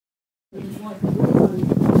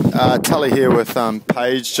Tully here with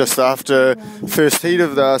Paige just after first heat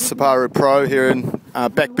of the Subaru Pro here in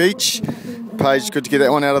Back Beach. Paige, good to get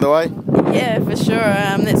that one out of the way. Yeah, for sure.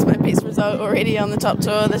 That's my best result already on the top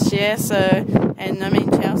tour this year. So, and I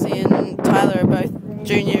mean Chelsea and Tyler are both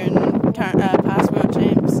junior and current past world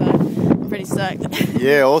champs. So I'm pretty stoked.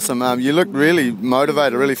 Yeah, awesome. You look really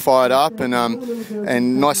motivated, really fired up,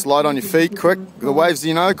 and nice light on your feet, quick. The waves,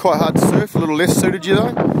 quite hard to surf. A little less suited you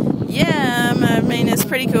though. Yeah, I mean it's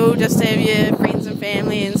pretty cool just to have your friends and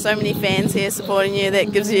family and so many fans here supporting you.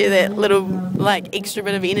 That gives you that little extra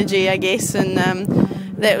bit of energy, I guess. And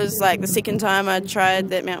that was the second time I tried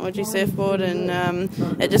that Mount Woodgee surfboard, and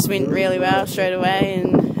it just went really well straight away,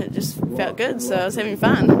 and it just felt good. So I was having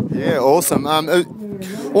fun. Yeah, awesome.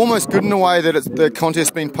 Almost good in a way that the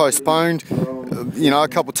contest's been postponed. A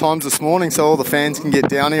couple of times this morning, so all the fans can get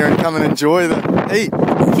down here and come and enjoy the heat.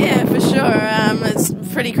 Yeah, for sure. It's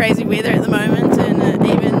pretty crazy weather at the moment, and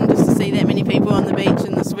even just to see that many people on the beach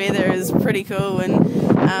in this weather is pretty cool. And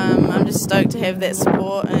I'm just stoked to have that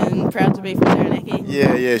support and proud to be from Taranaki.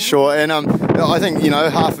 Yeah, sure. And I think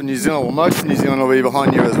half of New Zealand, or most of New Zealand, will be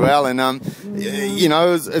behind you as well. And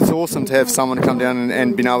it's awesome to have someone come down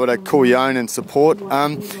and being able to call you own and support.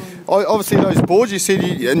 Obviously, those boards you said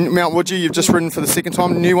in Mount Woodgee, you've just ridden for the second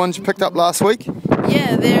time. New ones you picked up last week.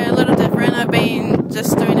 Yeah, they're a little different. I've been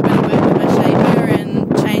just doing a bit of work with my shaper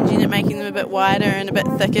and changing it, making them a bit wider and a bit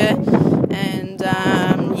thicker. And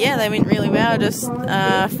yeah, they went really well, just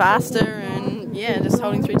faster and just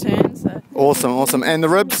holding through turns. So. Awesome. And the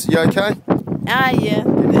ribs, you okay? Yeah,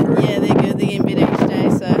 they're good. They're getting better each day,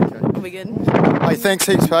 so it'll be good. Hey, thanks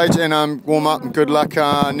heaps, Paige, and warm up and good luck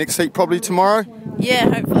next heat, probably tomorrow.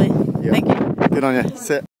 Yeah, hopefully. Yep. Thank you. Good on you.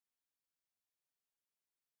 Set.